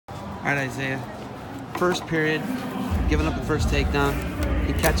All right, Isaiah. First period, giving up the first takedown.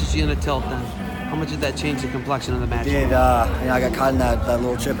 He catches you in a tilt then. How much did that change the complexion of the match? It did. I got caught in that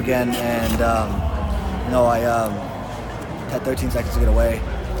little chip again, and I had 13 seconds to get away,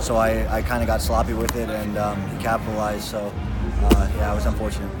 so I kind of got sloppy with it, and he capitalized. So yeah, it was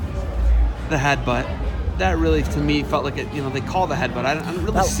unfortunate. The headbutt. That really, to me, felt like it. They call the headbutt. I didn't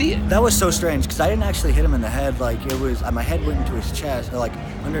really see it. That was so strange because I didn't actually hit him in the head. Like it was, my head went into his chest, or like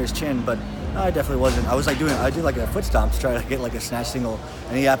under his chin. But no, I definitely wasn't. I was like I did like a foot stomp to try to get like a snatch single,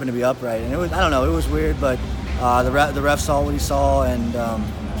 and he happened to be upright. And it was, I don't know, it was weird. But the ref saw what he saw, and I don't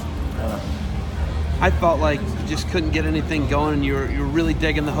know. I felt like you just couldn't get anything going, and you were really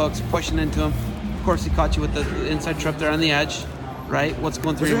digging the hooks, pushing into him. Of course, he caught you with the inside trip there on the edge. Right? What's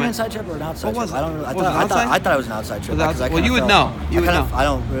going through your mind? Was it an inside trip or an outside trip? I don't know. I thought it was an outside trip. Well, you would know. You would know. I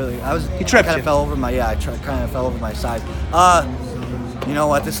don't really. He tripped I kind you. of fell over my. Yeah, I kind of fell over my side.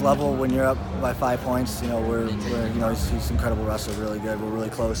 At this level, when you're up by 5 points, we're he's an incredible wrestler, really good. We're really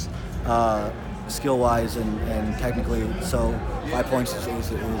close, skill-wise and technically. So 5 points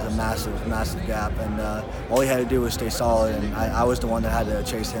is a massive gap, and all he had to do was stay solid, and I was the one that had to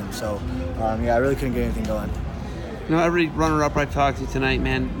chase him. So I really couldn't get anything going. Every runner-up I talked to tonight,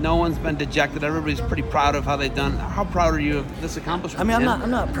 man, no one's been dejected. Everybody's pretty proud of how they've done. How proud are you of this accomplishment? I mean,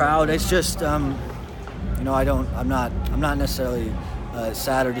 I'm not proud. It's just, I'm not necessarily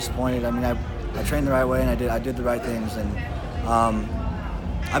sad or disappointed. I mean, I trained the right way, and I did the right things, and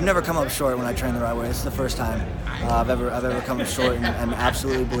I've never come up short when I train the right way. This is the first time I've ever come up short, and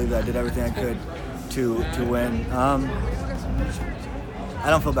absolutely believe that I did everything I could to win. I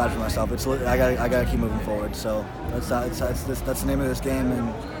don't feel bad for myself. I gotta keep moving forward. So that's the name of this game,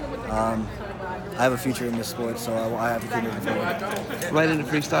 and I have a future in this sport, so I have to keep moving forward. Right into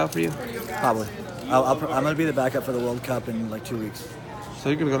freestyle for you? Probably. I'm gonna be the backup for the World Cup in like 2 weeks. So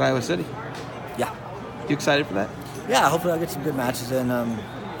you're gonna go to Iowa City? Yeah. You excited for that? Yeah. Hopefully I'll get some good matches in. I'm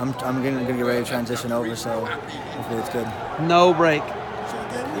gonna get ready to transition over, so hopefully it's good. No break.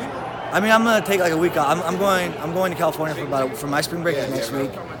 I mean, I'm gonna take like a week off. I'm going to California for my spring break is next week.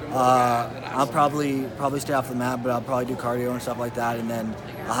 I'll probably stay off the mat, but I'll probably do cardio and stuff like that, and then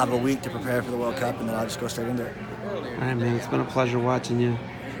I'll have a week to prepare for the World Cup, and then I'll just go straight into it. All right, man. It's been a pleasure watching you.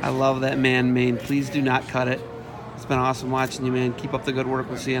 I love that man mane. Please do not cut it. It's been awesome watching you, man. Keep up the good work.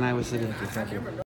 We'll see you in Iowa City. Thank you.